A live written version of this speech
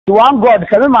to OneGod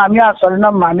se me maame asori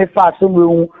na maame fa so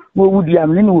we wudi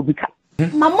am ne no bika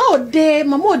Maame Ode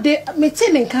me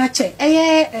tin nka che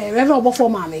Reverend Otumfour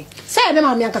maame say ne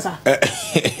maame ankasa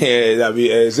that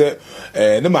be say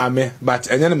ne maame but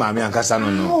enye ne maame ankasa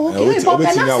no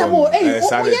obeti na wo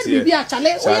oye bi a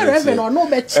chale oye Reverend no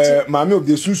bet maame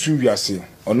Ode sunsun wiase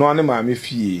ono ane maame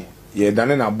fie ye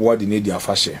dane na boa de ne di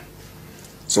afahye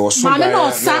so osun maame no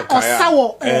osa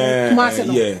wo kumase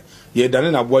no ye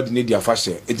dane na boa de ne di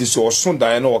afahye enti so osun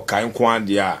da na okan ko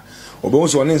ade a obo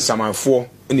so ne nsamanfo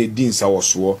ne di nsa wo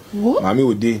so maame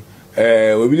Ode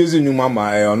obi lezi nyuma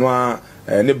ma ono a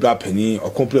ne bra pani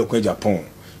okomple kwa Japan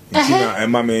enti na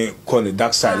maame call the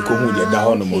dark side ko hu de da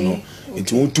ho no mo no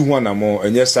enti won tu ho na mo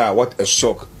enye sa what a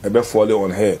shock ebe fall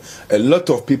on her a lot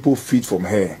of people feed from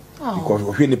her because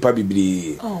of any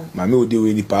bibli maame Ode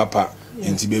we ni papa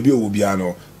enti baby owo bia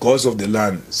no cause of the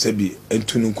land sebi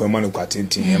entunu nkwa no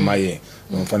kwatenten e maye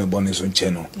no fa ne bonne so nche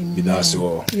no bi da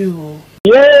so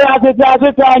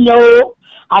ateta nyo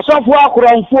asofo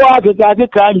akronfo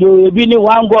ateta nyo ebi ni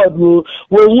OneGod wo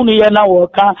hunu ye na wo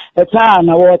ka eta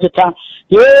na wo teta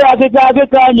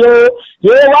ateta nyo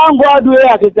OneGod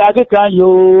ateta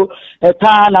nyo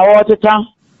eta na wo teta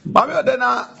Maame Ode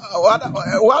na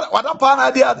wada pa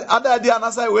na dia na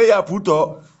say we ya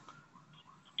puto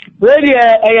we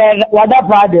wada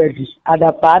pa dedi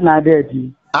ada pa na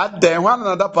dedi ade wan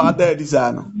na da pa dedi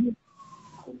sa no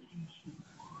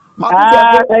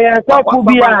so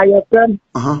bia your friend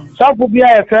so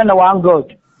bia your friend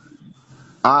OneGod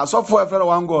so for your friend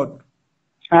OneGod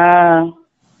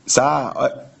sa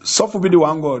so for be the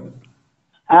OneGod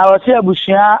I say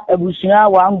abusia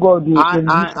OneGod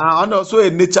no so a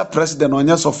nature president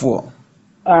onya so for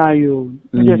ayo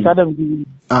just adam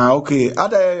okay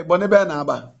ada bone be na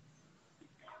aba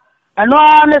ano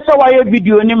ne so why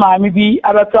video ni maame bi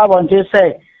abeto abonte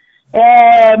say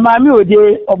maame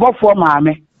Ode Otumfour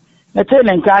maame na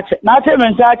tele nkache na tele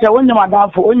nkache wonye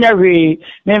madamfo onye hwe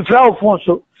me mfra ofun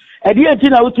so edi enti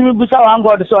na utumi busa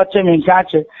OneGod so tele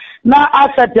nkache na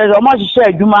asset o ma hye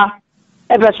adwuma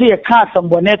ebe so ye ka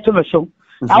asambone to me so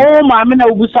awo maame na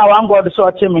ubusa OneGod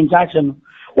so tele nkache no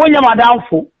wonye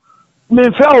madamfo me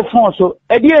mfra ofun so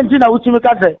edi enti na utumi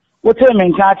ka se wo tele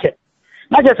nkache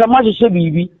na je sama hye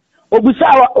bibi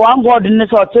obusa OneGod ne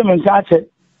so tele nkache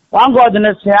OneGod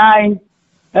ne sai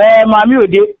maame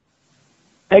Ode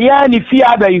eya ni fi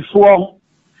abayifo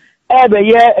ebe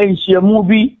ye enhiamu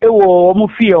bi ewo mu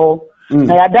fie ho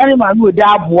na ya dane maame Ode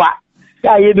aboa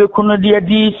ya ye be kunu de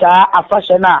di sa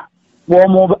afahye na wo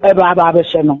mu ebe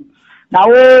abahye no na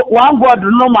wo OneGod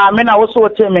no maame na wo so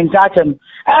teme nkache no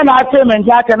na teme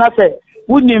nkache na se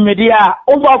wuni media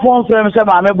o ba fon frem se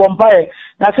maame bompae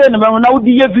na se ne na wo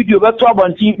di ye video be to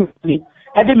abonti ni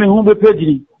e de me hu be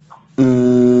pediri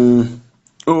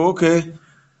oh okay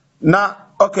na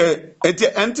okay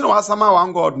enti no asama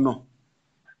OneGod no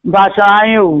ba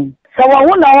ayo so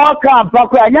wo na wo kan pa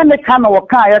ko anya ne kan wo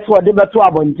kan ye so de beto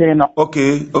abonten no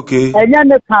okay anya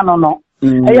ne kan no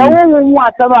e ya wo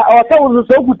asama o ta wo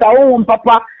so kuta wo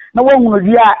papa na wo hunu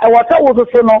dia e wo ta wo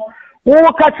so no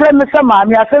wo ka tre me sama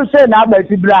mi asense na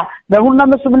abati bra na hu na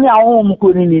me so ni awo mu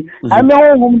ko ni ai me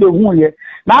ho hum de hu ye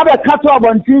na ba ka to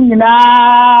abonten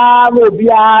nyina wo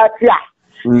bia tia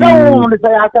so wo ne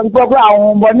sa ya san ko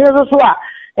awo bo ni so a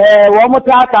wo mo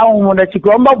ta ta wo na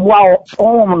chiko mba bua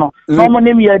wo no no mo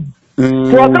ne mi adi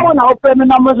so ka na open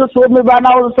na mo so me ba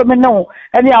na wo so me no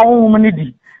eni awo mo ni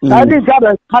di na di ka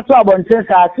ba ka to abonten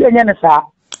sa ti enye ne sa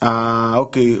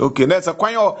okay na sa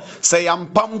kwan say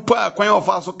yampampa kwan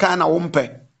fa so kan na wo mpe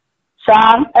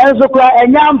sa enso kwa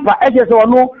enyampa eje so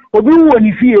no obi wo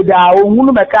ni fie da wo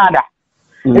hunu mekanda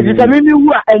eje sa mi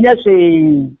wu enye se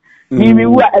mi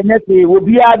wu enye se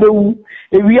obi abewu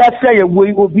ewi ase ye wo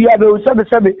obi abewu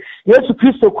sebe Yesu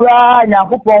Kristo kwa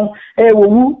Nyankopon wo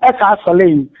wu esa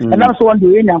asole enam so wonde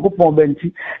ye Nyankopon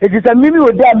banti eje sa mi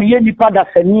Ode am ye nipa da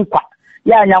sani kwa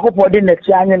ya Nyankopon de na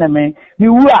ti anye na me mi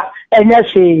wu enye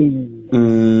se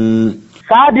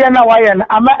saade na waye na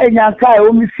ama enyanka e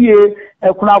o mi fie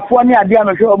kunafo ne ade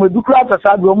amehwe o medukura ta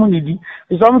saade o mu nidi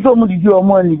so mo so mu didi o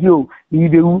mu nidi o ni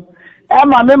bewu e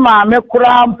ma me maame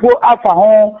kura mpo afa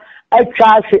ho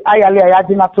atwa se ayale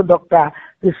ayade na to doctor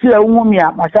esi ewumi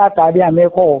a ma sha taade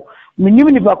ameko minim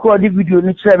ni bakro di video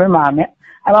ni kire me maame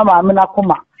ama maame na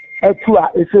koma atu a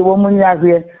ese wo mu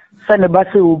nyahwe se ne ba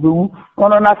se obewu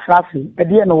ono na trafi e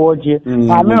de no woje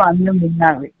maame ne mu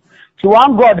nyahwe ti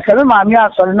OneGod se me maame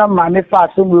asori na maame fa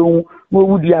so wo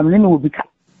wudi am ne no bika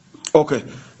okay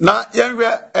na yenwe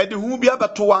e de hu bia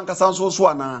beto wankasa so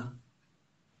ana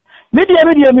media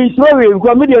mi story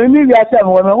ko media mi wi asem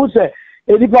wo me hu se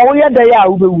edipa wo ye da ya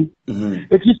ubewu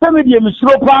eti se media mi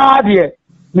suro pa de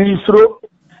mi suro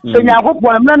So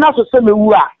Yakupon, not so semi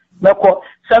woo, Meko,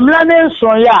 Samlane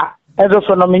Soya, as a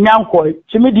son of Minyanko,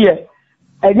 Chimidia.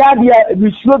 And Yadia,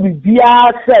 we should be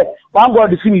said, OneGod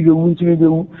to see me, you to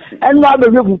do. And now the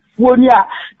river, Fonia,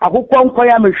 I hope one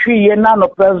coin machine and none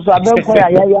of us, I don't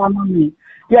quite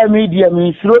yeah, media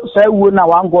means say we now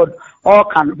OneGod all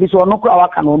can. This one no our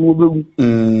can on will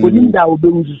within that will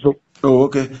be so. Oh,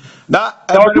 okay. That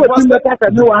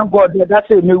OneGod, that's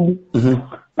a new.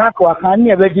 That's what I can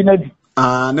never get.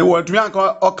 Ne word me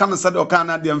or can said or can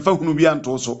at the Fakunubian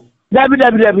also. Maybe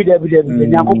dear,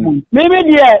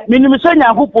 Minimisson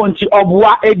Yakuponti of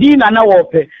what a din and a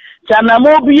warpe.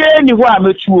 Chana be anywhere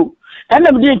mature. And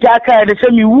I'm doing Kaka the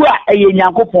same you are a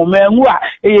Yakupon, man, who are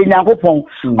a Yakupon.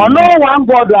 Or no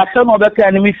OneGod or some of the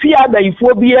enemy fear that you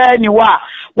will be anywhere.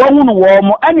 One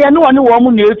warm, and you know any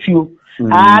woman near you.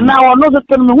 And now another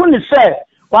thing who is said.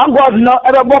 OneGod no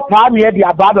ever bought Palmy at the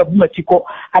above of Mexico,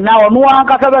 and now no one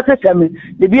can ever say me.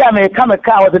 The beer may come a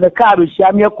car with the car with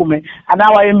Yamiakume, and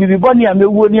now I am be Bonnie and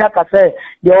Mewuniaka say,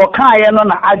 your car and on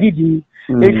Adidi.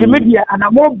 It's a media, and I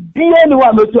won't be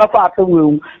anyone to a part of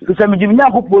room to some Jimina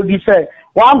who would say,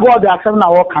 OneGod has some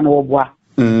now can over.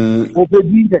 I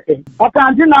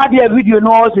can't deny the video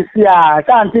knows is here. I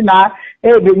can't deny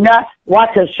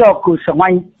what a shock with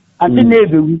someone until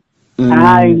maybe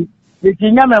I. The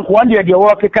Kinyaman one day the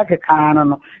walk a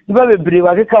cacan. You better brave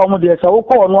as a common dear, so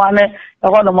call one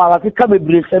of my Cabe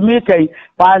Brief, a meeting,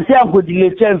 and say I'm good to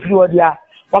let you through the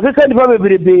what I said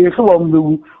probably be so on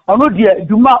blue. Or no dear,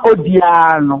 Duma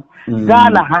Odiano,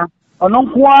 Ghana, or no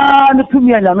one to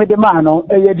me and I made a man,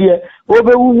 a dear,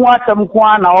 over who wants some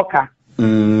quan oka.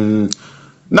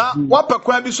 Now, what per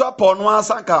quabi shop on one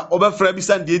sanka over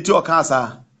Frebis and did to a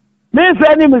casa? Miss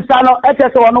Fanny Musano,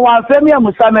 Etas on one Femia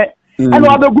Musame. And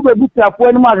what the good book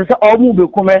when mother or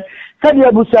move come, said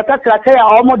your busaka,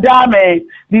 almost dame,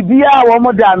 Bibia,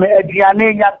 almost dame,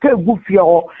 Adriane, Yaka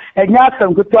Buffio, and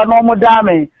Yassam could turn almost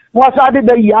dame. What's other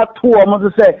day you have 2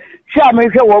 almost say, shall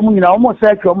make a woman almost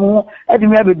say your moon, and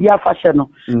maybe dear fashion.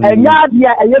 And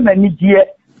Yadia, I am a dear,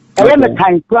 I am a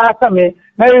time class, I may,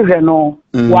 Mary no,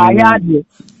 why Yadia.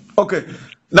 Okay,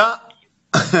 now,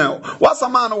 what's a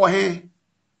man over here?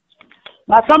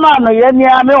 Now, some man, I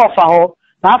may offer.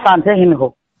 Now, Fantahin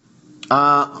ho.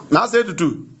 Now say to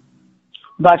do.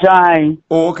 But I.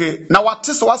 Okay. Now, what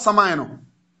is what's a man?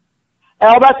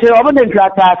 Albert, over the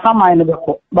class, some mine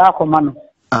back on man.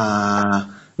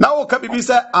 Now, Kabi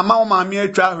said, a mamma mere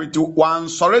travel to one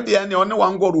sorry, the only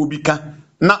one go Rubika.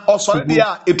 Now, or sorry,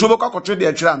 dear, it will go to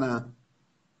the China.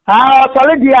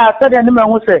 Sorry, dear, said any man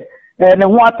who say,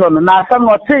 and what on now some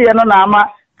not say, and on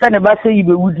Ama, can a say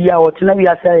you would dear or to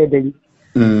never say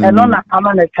and on a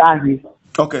Aman a carry.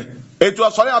 Okay. It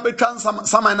was sorry, I'll be trans some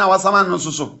now, some man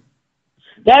so.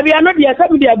 There be another dear,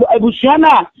 some dear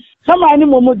Bushana, some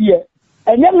animal dear,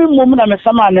 and every moment I'm a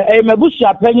saman, a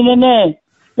Mabusha penny in there.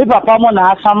 The papa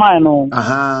mona samano.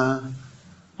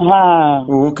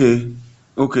 Okay.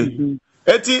 Okay.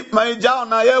 Eti, my John,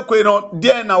 na ye kweno,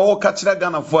 dear na wo catcher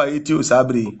Ghana for eti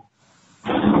usabri.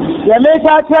 Ya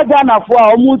meka catcher Ghana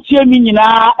for mutie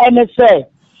minina, and say,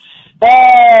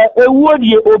 a wood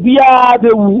ye obia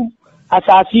de wu.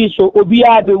 Asasi so obi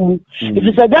abewu it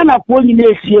is a Ghana for nyina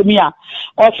esiemia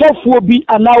osofo bi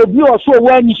ana obi oso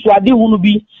wani suade hunu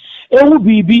bi ehu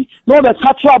bibi no be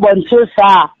catch abonte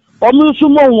saa omu nso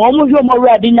mo omu hwe mo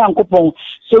wrade nyankopon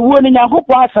se wo ni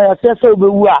nyankopon asaya se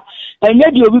obewu a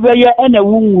enye di obi beye ena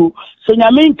wunwu se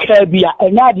nyame nka bia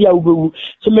enya ade a obewu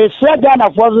se me se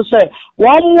Ghana for so se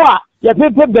wo mo a ye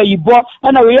pepe bayibo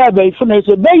ena we ya bayifo na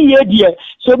se bayiye die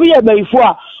so bi ya bayifo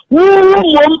a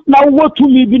mom na wo to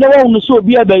me bi na wo so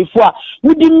obi abaifo a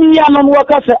wudi mia no wo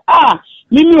ka se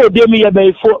Maame Ode me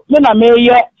abaifo me na me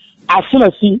ye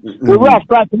asemasi we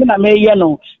afrant me na me ye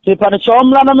no te pa cho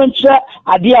mra na me nche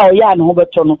ade a oya ne ho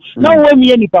beto no na wo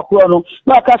mi nipa kro no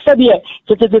na ka se de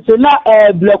tetete na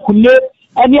blakune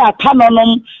ani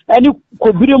atanonom ani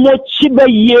kobire mo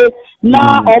chibaye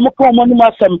na omko mo no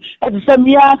masem edisem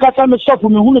ya kasa me sofu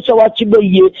me hunu se wa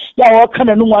chibaye ya wo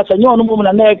kana no asa nye ono mo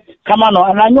na na kama no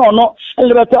ananye ono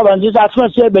elebeto abanji sa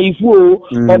asase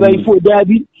ebaifo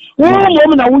dabi wo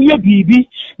mo na wo ye bibi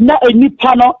na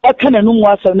enipa no ekana no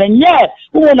asa na nye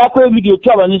wo na kwa video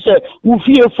to abanji se wo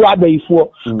fie fu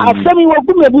abaifo asemi wo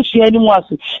gum ebusu ani mu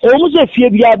ase e wo se fie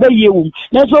bia abaye wo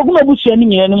na so gum ebusu ani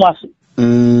nyina ni mu ase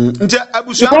nje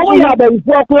abusia ko ya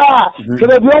abaifo kura ke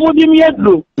be wo di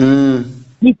miedro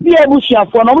ni pie abusia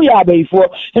fo no ya abaifo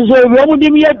nso be wo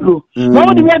di miedro no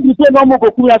wo di miedro se no mo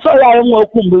koku ya so ya wo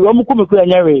kumbe wo mo kume kura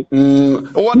nyare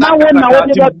na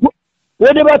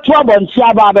wo de ba to abonti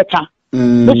aba abeka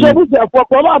nso abusia fo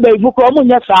ko ma abaifo ko mo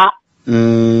nya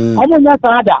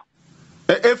saa da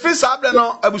Every Saturday,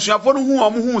 no, I was your phone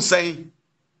who say.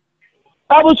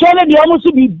 I was telling the almost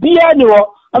to be beer.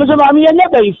 I was a mammy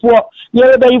never before.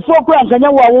 Near the 4 grand, and I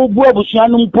will go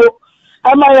Bushanumpo.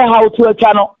 I might how to a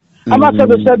channel. I must have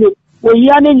said it. When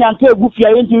Yanni Yanke Goofy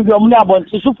into your neighbor,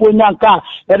 to super Yanka,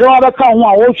 I don't have a car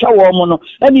one, will show woman,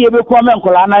 and you will come and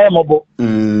call an amable.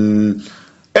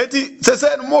 Eti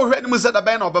said more ready was at a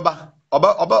band of Baba.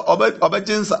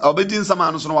 Obedience, a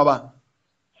man of Snowaba.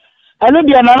 I know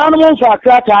the anonymous are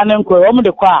crack and uncle,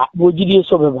 the car, would you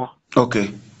so ever?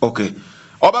 Okay.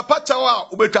 Oba Pachawa,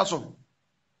 Ubetaso.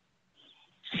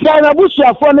 Sana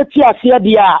Busha for the Tia Sia,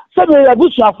 some of the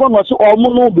Busha for was all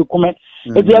mono become.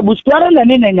 If they are Bushara and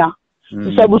Nina,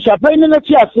 it's a Busha pain in the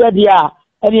Tia Sia,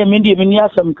 and you mean the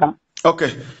some can.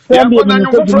 Okay.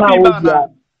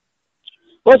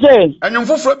 What's it? And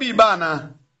you for be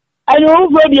banner. I know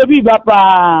where the be papa.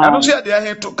 I don't see the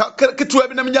head to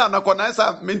Ebinamiana,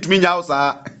 Conasa, meant me house.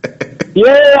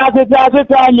 Yeah, I think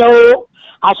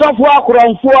I saw 4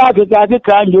 crown 4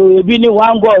 can you be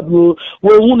OneGod will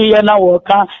only an hour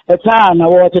a time, a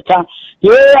water time.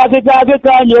 Yeah, I think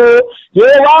can you.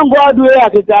 Yeah, OneGod way I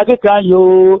think can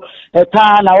you a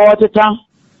time, a water time.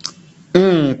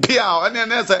 Pia, and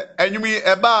then and you mean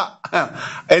a bar,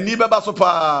 and Niba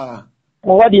Sopa.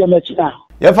 What do you make now?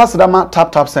 Yeah, first dama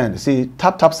tap send. See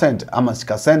tap send.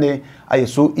 Amasika send. I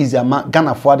so easy. Ama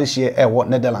Ghana for this year. What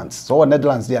Netherlands? So what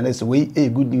Netherlands? There is way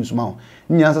good news now.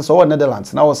 Nyansa so what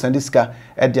Netherlands? Now send this car.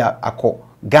 Dia ako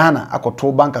Ghana ako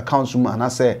to bank account suma. And I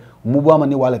say mobile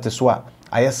money wallet swa.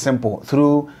 I simple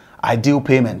through ideal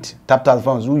payment. Tap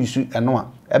funds. Who you should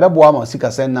know. Ebe boa ma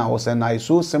sika send now. Send now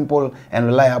so simple and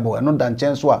reliable. And no dan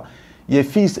chance wa. Ye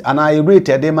fees and I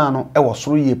rated them no e was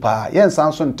 3 year pa yen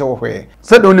sanso nte hwe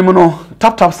said onimo no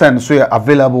tap send so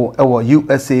available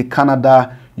USA,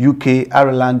 Canada, UK,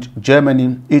 Ireland,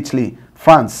 Germany, Italy,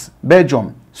 France,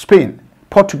 Belgium, Spain,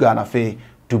 Portugal na fe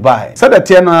Dubai. Said that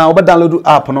here na oba download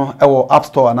app no App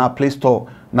Store na Play Store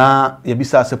na ye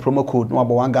bisa se promo code no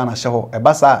abo $1 sheho e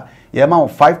basa ye ma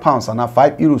 £5 and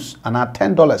 €5 and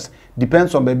 $10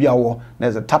 depends on baby awo.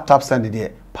 There's a tap send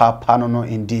there pa no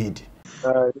indeed.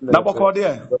 Nabo ko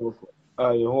there.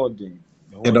 You holding.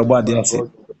 Edobadi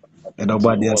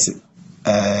ase.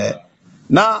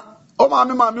 Na o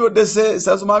Maame Ode say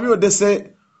says Maame Ode say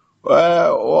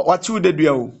what you dey do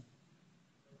o.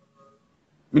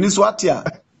 Minister Watia.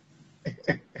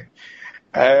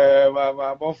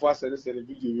 My mom for said this video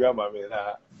you am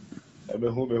na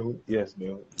mehu yes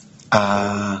mehu.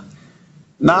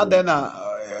 Now then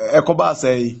ekoba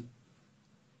say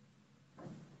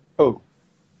oh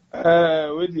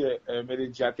with the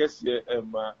manager kesi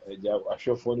ma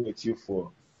ashofon with you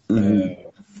for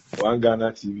One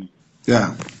Ghana TV.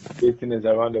 Yeah. 18 is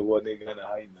around the world in Ghana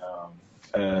high now.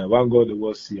 OneGod the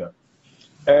world here.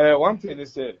 One thing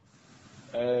is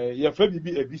your friend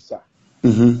be a visa.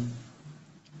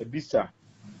 A visa.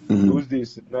 Those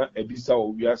days na a visa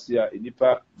or we are here in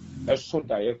Nipa a so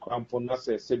die crampon na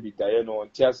say be die no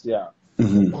tches ya.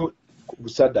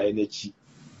 Busa die nechi.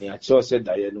 And I chose said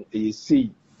die no e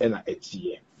see na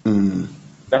etie.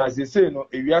 Na as they say no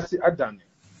e we are see adane.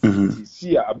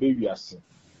 See a abe we are see.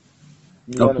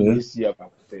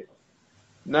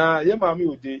 Na ye Maame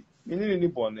Ode mini ni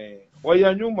bone wo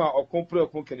ya nwuma okompre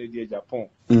okon Canada Japan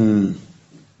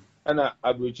ana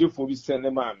abrochefo bi sene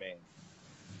maame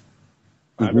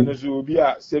no so obi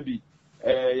a sebi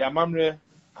ya mamre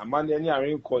amane ni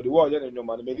awen ko de wo ye na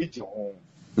nwuma no me ji ho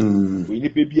we ni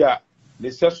pe bi a ne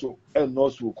seso en no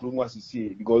so okuru mu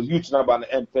asisi because youth na ba na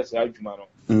empesa adwuma no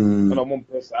na mo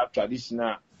mpesa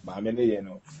traditional maame ne ye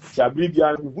no chabri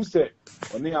bia hu se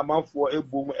oni amanfo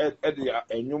ebom e de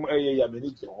enwum eye ya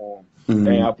manage home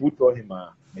aputo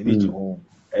hima manage home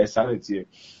sanity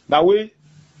na we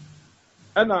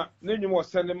ana nenwum o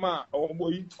send ma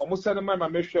omo send ma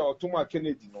mehwe Otumfour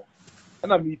Kennedy no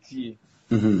ana metie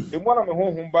emu na me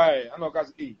honhom bae ana o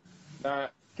gas na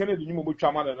Kennedy nyum mo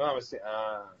twa ma na me say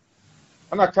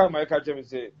ana kan ma ka jeme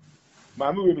say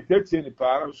maame we me tetie ni pa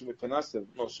ara so me penase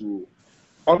no so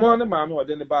ono ne Maame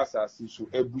Ode ne ba asase so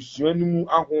ebusuanu mu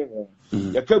ahonhom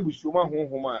ya ka ebusuom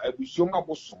ahonhom a ebusuom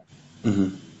aboso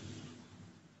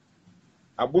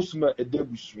abosoma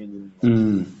edebusuani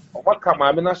o maka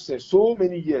Maame na say so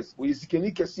many years we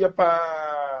isikeni kese pa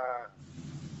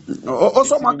o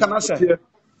so maka na say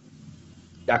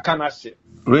ya kana say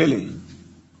really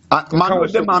Maame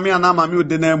Ode Maame ana Maame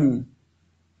Ode na mu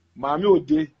Maame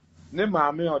Ode ne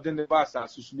Maame Ode ne ba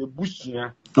asase so ne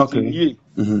busua okay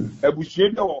ebusua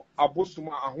bi o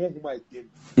abosoma ahonhom a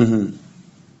edem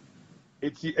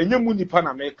eti enye mu nipa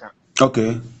na meka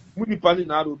okay mu nipa ni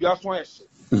na obi aso ayese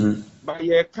ba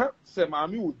ye ka se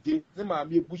Maame Ode ne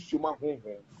Maame ebusua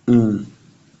ahonhom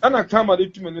ana kama de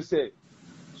tumi ne say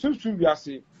sunsun bi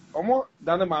ase omo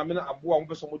dane maame na abo a mo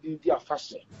pese mo di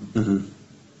afahye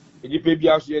ejipe bi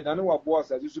aso ye dane wa bo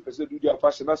asase su pese di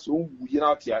afahye na so wu yi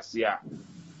na ate ase a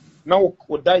na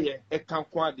wo daye e kan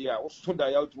kwa ade a wo so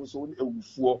daye utumi so won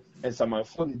ewufuo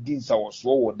ensamanfo ne din sa wo so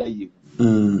wo daye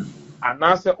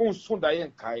anase on so daye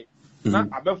nkai na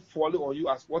abe fall on you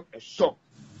as what a shock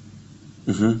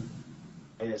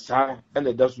yes and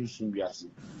the doesn't soon be as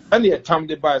and the time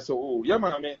they buy so oh yeah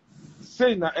maame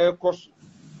say na air cost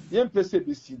yen pese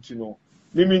be sin to know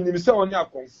me say on ya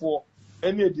konfo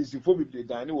any edisifo be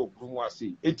dan ne wo brum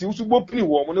ase enti usugbo pini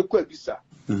wo mo ne kwa bisa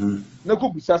na ko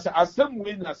bisa say asem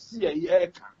we na see e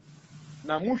ka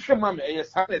na mo hwe maame e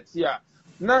sanity a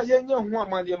na yenye ho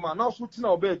amade ma na so tina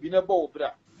oba bi ne ba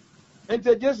obra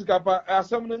enti Jessica pa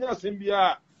asem no nya asem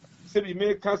bia se bi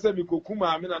me ka se mi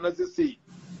kokuma ame na se sei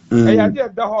ya de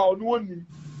da ho no woni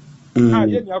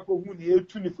ye ni akohu ni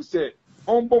etu ni fu se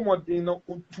onbo modin na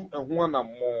otu eho na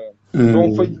mo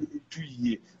no fa etu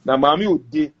yie na Maame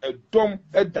Ode edom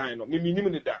edan no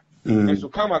miminim ni da enso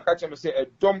kama ka che me se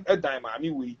edom edan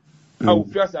Maame we a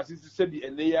ofi asase se bi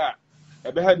ene ya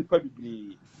ebe ha nipa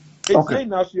bibiri e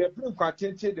na so ye plan kwa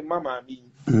tente de mama mi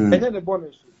ene ne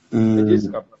bonus e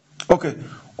Jessica okay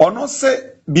ono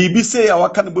se bibi se ya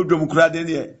waka ne bodwom kura de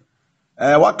ne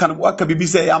waka bibi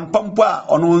se ya mpampo a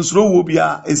ono nsoro wo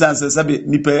bia esanse sabe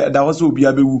nipa da ho se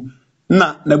obia bewu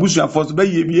na busuafo so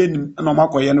baye bi enim na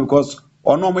makoye no because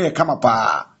ono mo ye kama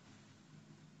pa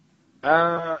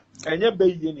enye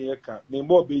baye ne ye ka me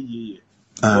mo baye ye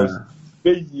because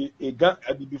baye ega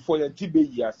before ye ti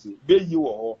baye ase baye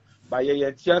wo ho ba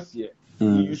ye ti ase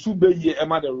you should baye am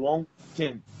the wrong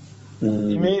thing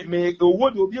me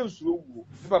owo de obi ensuro wo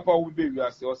papa wo baye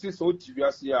ase o se so ti wi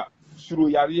ase a suro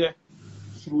yare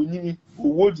suro nyini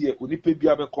owo de onipa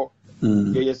bia beko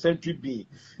ye century be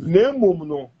na emom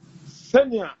no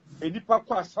senya edipa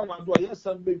kwa asamado a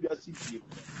yesan baby asifie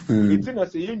etina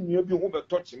se ye nua bi ho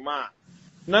betoche ma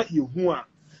na yehu a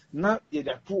na ye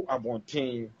dato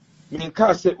abonten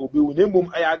menka se obewu na emom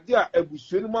ayade a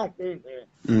abusuo no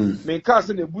manhonhon menka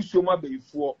se na abusuo ma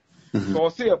bayifo so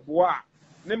se eboa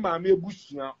ne maame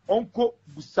abusua onko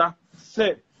busa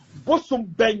se bosom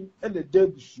ben ene da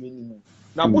abusuo ni mu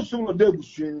na bosom no da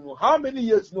abusuo ni mu how many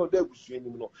years no da abusuo ni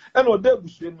mu no ene o da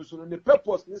abusuo ni mu so no the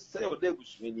purpose ni say o da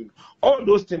abusuo ni mu all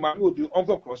those things Maame Ode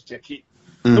onko cross check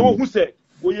no who say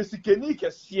wo yesikeni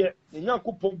kese ne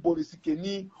Nyankopon bori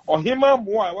sikeni ohima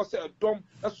mo a wo say edom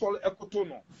esole ekoto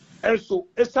no enso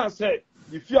esan say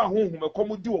yifi ahonhom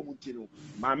ekomudi wo mutino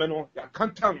maame no ya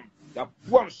kantam ya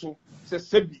buam so se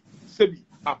sebi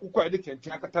akukwa ede kenti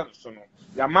akata no so no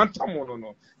ya mantam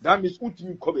no that means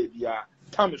utimi ko ba bia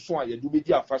tam so a yedu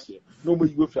bedi afase no mo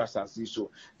yiwe fi asase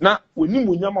so na oni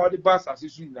munyama ode ba asase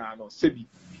so ina no sebi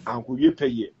ankowie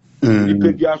peye ni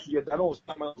pe bia so ye da no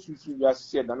sama so ya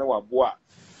se da na wabo a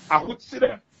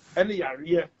ahotsire ene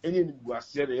yare ene ni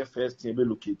buase de first thing be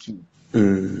locate you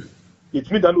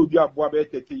it mean that obi abo be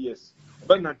 30 years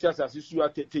ba na tia asase so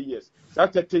 30 years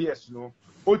that 30 years no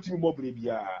otimi mo bre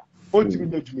bia otimi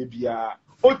na dwuma bia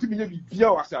otimi na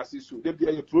bibia wasase so de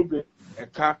bia ye problem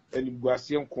eka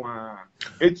enimguase nko a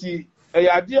eti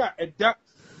eyade a eda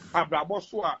abrabo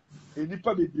so a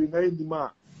enipa bebre na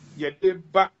enima ye de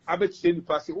ba abeche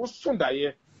nipa se wo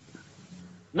sondaye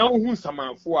na wo hu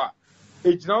samanfo a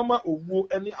ejinama owu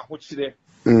ene ahokyere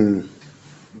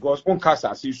because on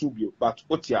kasa se so bio but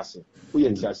otiase wo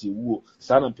ye tiase wuo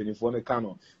sa na mpenifo ne ka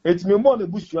no eti me mo na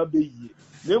busua beyi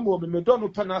na mo me do no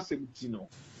pana asem no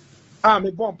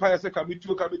me bon pa yese ka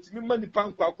bitu ka beti me mani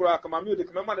pan kwa akura ka Maame Ode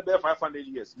ka me mani be 500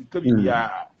 years mi ka bibia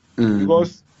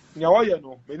because nya wo ye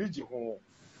no me ni ji ho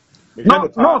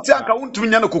no ti aka wontum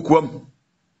nya na kokuam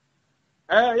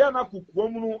ya na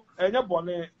kokuam no enye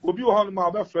bone obi wo ho no ma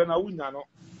obefre na wunya no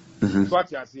so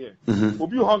ati ase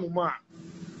obi ho no ma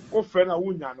o fre na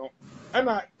wunya no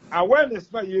na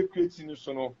awareness na ye create no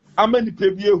so no amani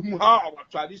pe bi ehu how our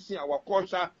tradition our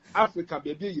culture Africa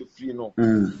be ye free no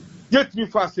yet me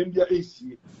fast and be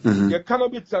AC. You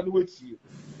cannot be tell wait.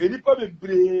 Enipa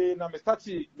bebre na me start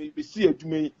me see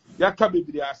adwuma ya ka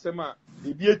bebre asema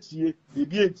ebi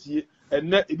etie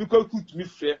enne ebi kwa kut me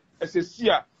frɛ esesi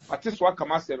a ate so aka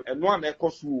masem eno na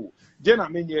ekoso je na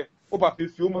menye oba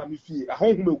pefi o ma me fie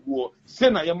ahonhom eguo se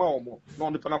na ye ma omo na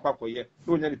on pana kwakoye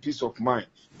na onya the peace of mind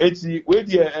eti we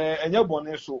die enye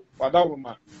bone so wadawo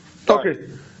ma okay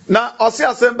na osi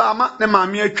asemba ama ne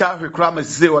maame atwa hwekra ma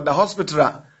sise wo da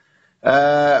hospital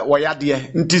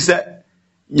wayade nti se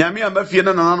nyame amafie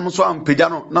na nananom so ampagya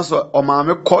no na so o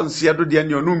maame konse do de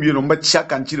ne onu mie no mbachia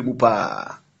kanchire mu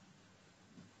pa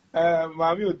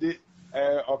Maame Ode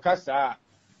okasa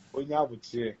onya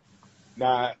abutie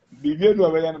na bibi no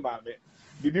we ya na maame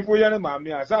bibi bo ya na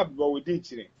maame a sa bo we di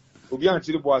chire obi an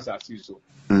chire bo asase so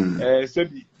se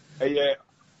bi eye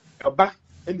oba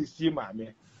eni sie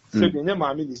maame se bi nya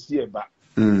maame ni sie ba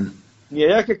ni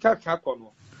ye keka kako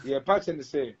no ye pa che ne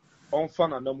se onfa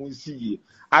na na mu nsi yi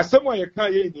asem o ye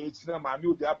kan ye ni echi na maame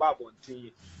odi aba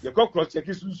abonten ye kokro check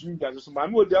sunsun da so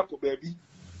maame odi akoba bi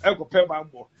ego pe ma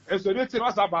mo eso de ti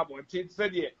no sa ba abonten se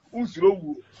de unsuro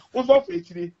wu unso fa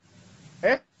echire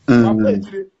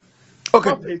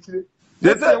okay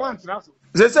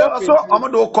so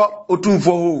amado ko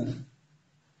Otumfour ho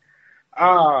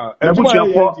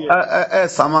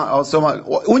sama osoma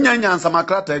unyanya sama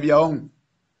krata bia ho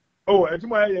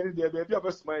ejuma ye ne de bia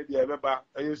obesuma de beba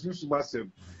yesusu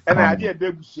masem na ade e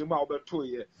da busuem a obeto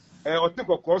ye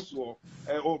otekokoso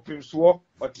opinso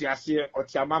otiase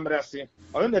otiamamrese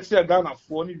ono na tie Ghana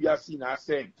fo ne wiase na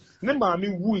asem ne maame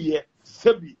wuye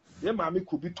sebi ye maame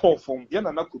kobi tofom ye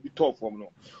nana kobi tofom no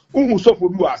uhu sofo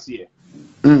bi wase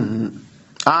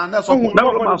na so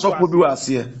na sofo bi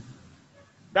wase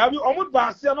dabi omo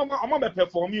baase no omo be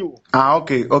perform you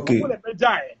okay omo le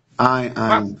bejae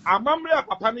amamre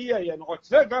papa ne ye no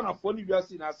okyere Ghana fo ne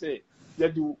wiase na say ye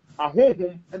do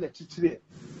ahohom na chichire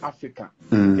Africa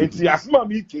enti asema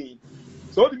mi ken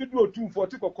so di bi Otumfour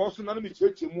ti kokoso na me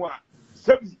chechemu a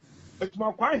sebi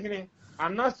etuma kwan hene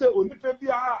anase onipa bi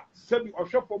a sebi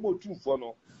ohwefo mo Otumfour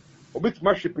no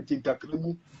obetuma hwepete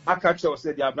ntakremu aka che o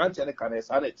se di abrante ne kana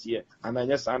sa na tie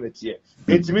ananya sa na tie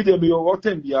enti de bi o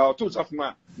tem bia o to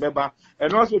safuma meba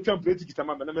eno so twam plate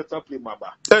kitama me na meta play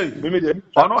maba me de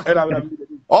ono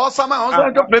o sama o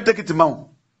so plate kitama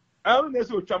I don't know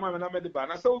so chama na me de ba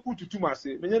na se ututu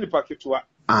mase me nya ni paketua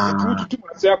ututu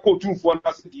mase akọ Otumfour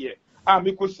na se de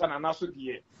me ko sana na so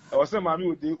de o se Maame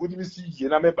Ode odi mi si ye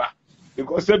na me ba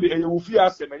because say e wo fi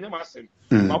asem enya masem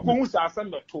mako hu sa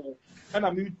asem beto na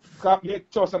me ka me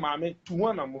cho se maame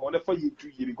tuwa na mo le fa ye tu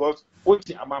ye because o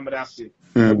ti amamre ase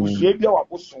ebusue bia wa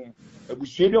bosom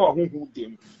ebusue bia wa honhom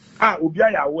dem obi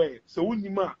aya we so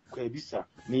wonima kwa bisa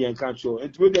ne yen kan cho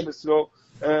enti we dem so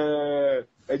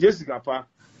Jessica pa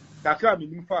kakra me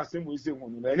nim fa asem wo ise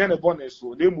hunu na enya ne bonus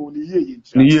so na emu ni ye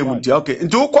ni ye mu ti okay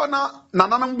nti ukọ na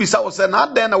nananam bisa wo se na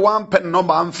den na one pen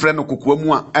number amfre no kokwa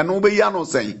mu a eno be ya no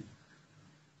sen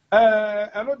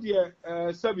eno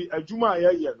de sabi adwuma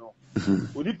ye no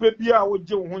onipa bia wo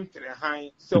je wo ntere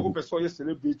han se wo pese wo ye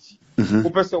celebrity wo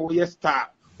pese wo ye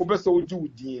star wo pese wo ji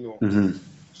wudin no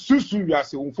susu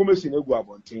wiase wo information egu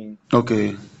abonten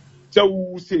okay se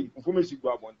wo say information egu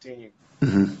abonten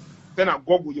then a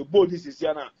Google your body is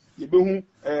na ye be hu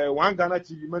one Ghana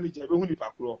TV manager be hu ni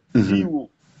pakro CEO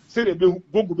say they be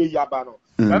Google be yaba no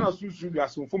na susu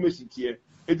wiase information tie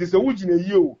it is a wujine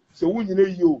yio se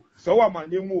wunyine yio se wa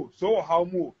manemu se wa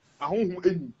hawmu ahonhu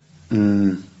eni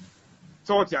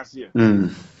so what you see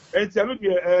enti anu de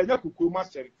nya kokoro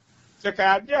master se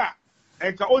ka ade a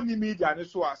enka oni media ne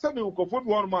so a se me ukofo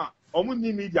bi won ma omu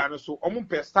ni media ne so omu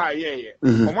pesta ye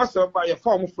omu se ba ye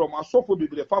form from asofo bi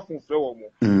de fa fun fre wo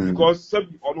mu because se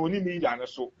ono oni media ne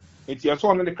so enti enso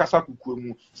ono ne kasa kokoro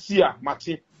mu si a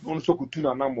mate no so kutu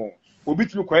na namo obi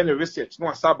tumi kwa ne research no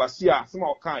asaba si a se ma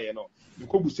o kan ye no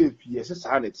nkobu se fie se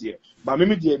sa na tie ba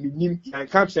me de minim yan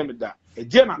kan che me da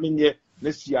eje na menye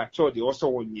na si a cho de oso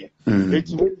wonye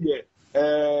eti we de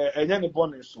enya ne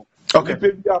bonus so okay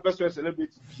pe bia beso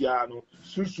celebrity bia no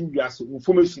susu wiase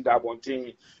information da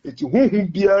bonten eti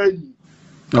hunhun bia ni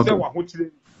se wa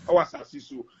hotire awa asase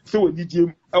so se we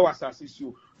didiem awa asase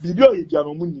so bibi o ye bia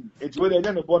no munim eti we de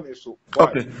enya ne bonus so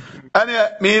okay ani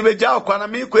me be ja kwa na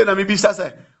me kwe na me bisa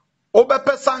se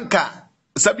obepe sanka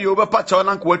sabi obepa cha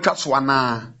na ko atwa so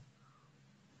ana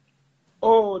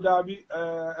dabi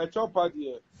chopa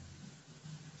de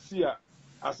sia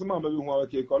asema ma bi hu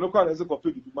awake ko lokwa na ze ko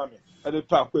pe bibi mame e de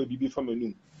pa kwa bibi fa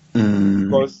manum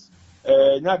because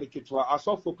nya de ketwa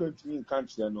asofo kwantimi nkan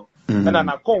kire no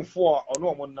na konfo ono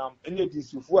omonam enye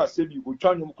disifu a sebi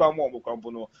otwanwum kwa mo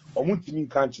omokwampo no omuntimi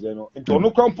nkan kire no enti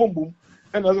ono kwampo mbum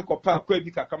na ze ko pa kwa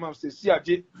bi kakama se si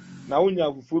aje na onya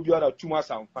afufu bi ara tuma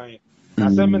sanfan na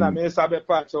se me na me sabe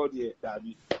pa cho de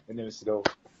dabi ene siro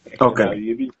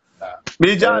okay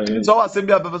Bija so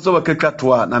asembi abeso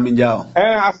wakekatoa na minjao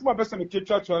asema pesa me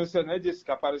ketwa to se na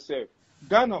Jessica pare se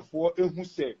Ghana for ehu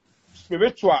se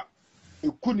spiritual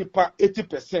ekunipa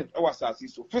 80% e wasasi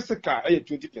so physical e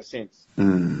 20%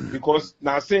 because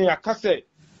na say akase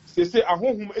say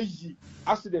ahohom eyi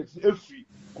accident efri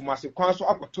kumase kwan so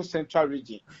akoto central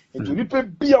region enti nipa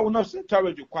bia wona central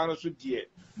region kwan so de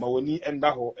ma woni enda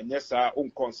ho enyesa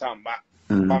onkonsa mba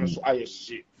kwan so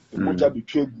ayehye emoja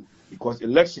bitwegu because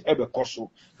election ebe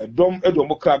koso edom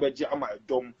edomo kra beje ama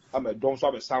edom so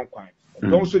abe sankwan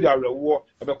edom so dia rewo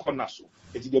ebe kona so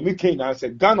eti de me ken na say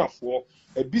Ghana for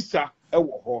ebisa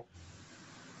ewo ho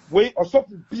we also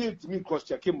be to me cross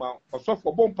check him out also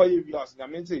for bompa years na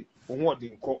me say ohun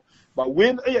odin ko but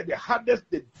when the hardest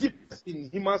the deepest in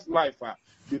human's life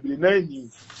they be na ni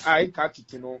I catch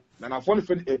it no na for no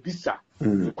friend ebisa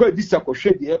ko ebisa ko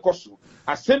hwe de ekoso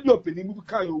asem bi openi mu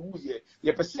kan yo wu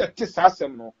ye pese ye tches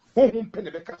asem no honhom pe ne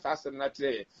be ka asem na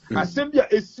kire asem bi a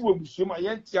esi wo busuom a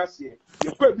ye nti ase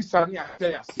ye ko ebisa ne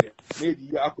ate ase na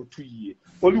di ya akotu yie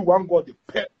only one God the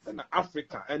pet in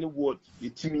Africa any world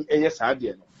yetimi eye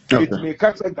saade no it may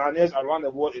catch Ghanaians around the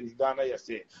world in Ghana you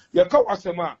say ye ka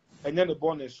asema enye ne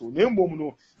bonus so na mbom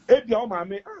no ebia o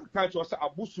maame anka cho se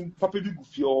abusum papa bi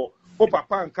gufie o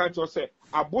papa anka cho se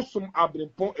abusum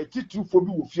abrempon etitufo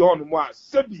bi wo fie ho no mo a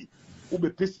sebi wo be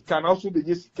pesika na so be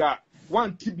nyesika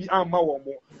one TB amma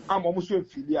wo so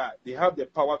filia they have the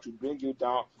power to bring you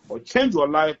down or change your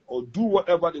life or do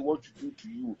whatever they want to do to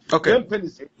you. Okay. Then penny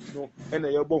say no and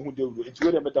you bo hu de it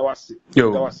we dem da wase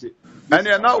and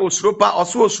na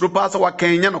osropa so wa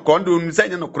kenya no kondo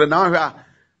nsanya no kore na hwa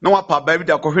na wa pa ba bi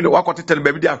da ko hwe wa ko tetere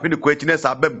ba bi da hwe ne ko akine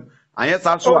sa bam anya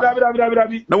sa so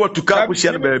na wa tuka ko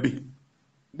hia na ba bi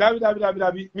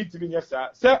David meet me yes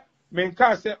sir men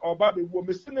ka say oba be wo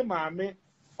me sine maame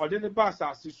ode ne ba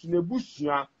sa asesu na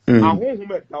busua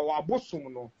ahonhom e da wa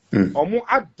bosom no omo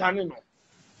adane no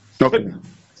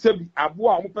sebi abo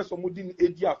a omo pese omo di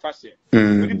edi afase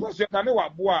odi pese da ne wa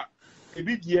abo a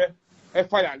ebi die e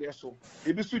fire le so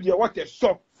ebi su die what a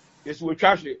shock yes we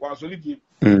trash wa so libi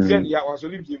sen ya wa so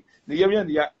libi ne yem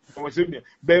ya o se bi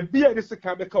be bia de se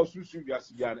kan be ka osusu wi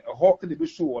ase bia ne ho ne be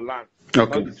show land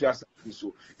okay no fiasa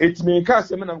so it me ka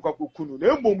se me na nkwa kokunu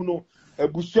na embom no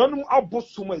abusuanum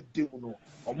abosom adem no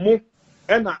omo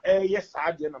ena eye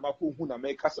saade na makohu na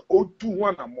me ka se otu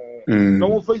ho na mo na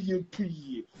wo fa ye tu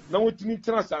yie na wo timi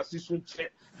tena sase so nche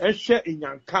ehwe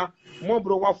enyanka mo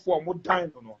bro wafo mo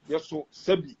dan no yeso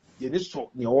sabi ye ni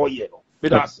so ne oye no me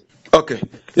das okay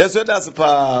yes so that's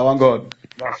pa one God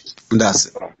that's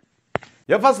it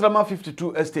ya fasrama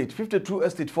 52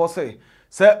 estate for say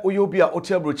oyo bia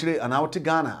otia brochire ana wote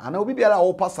Ghana ana obi biara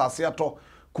wo pasase ato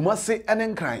kumase ene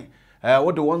nkran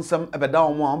wo de wonsam ebeda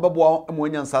wo a mbebo mo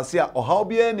nyansase a ohaw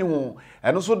bia ni ho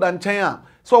eno so da nchen a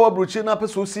so wa brochire na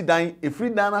peso si dan efri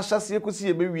dan na hyase ekosi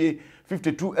ye bewie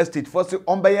 52 estate for say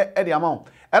ombeye e de amount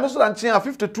eno so da nchen a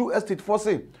 52 estate for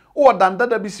say wo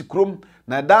dandada bi sikrom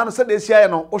na dan se de sia ye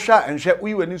no wo hwa enhwe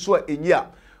uyiwani so enyi a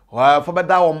for be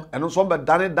dawom eno so be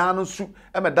dan su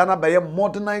e me dan abaye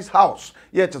modernized house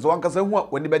ye tches wan kasa hu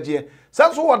wani beje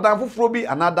sanso wo dan foforo bi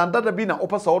ana dan dada bi na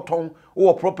opesa oton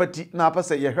wo property na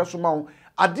apesa ye hweso ma wo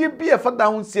ade bi e fa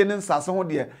dan sie ne nsase ho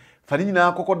de fa ni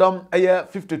nyina kokodam eye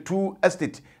 52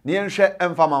 estate ne yenhwe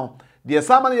emfama de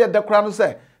sama ne ye dekora no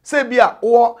se bia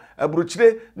wo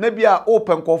abruchire na bia o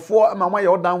penkofo ma ma ye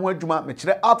odan ho adwuma me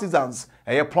kire artisans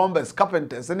eye plumbers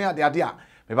carpenters ne ade a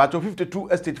me ba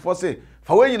 52 estate for say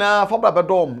fa we nyina fa bra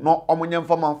bedom no omonye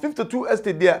mfama 52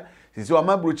 estate there sisi wa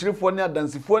mabruchirefo ne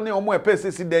adansifo ne omo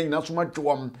epese si den nyina soma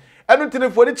twom enu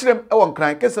tinefo ni kirem e won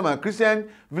kran kesema Christian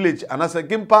village anasa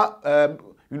Gimpa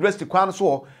university kwan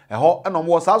so ho eno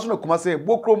mo sa so na kuma say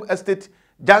Bokrom estate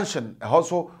junction ho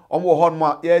so omo ho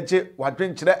no yeje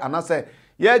wadwen kire anasa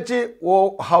yeje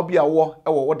wo how bia wo e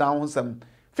wo dan ho nsem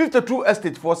 52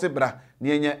 estate for say bra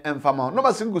ne enye emfama no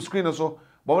ba single screen so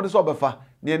bo mo de so obefa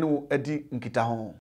ne enu adi nkita ho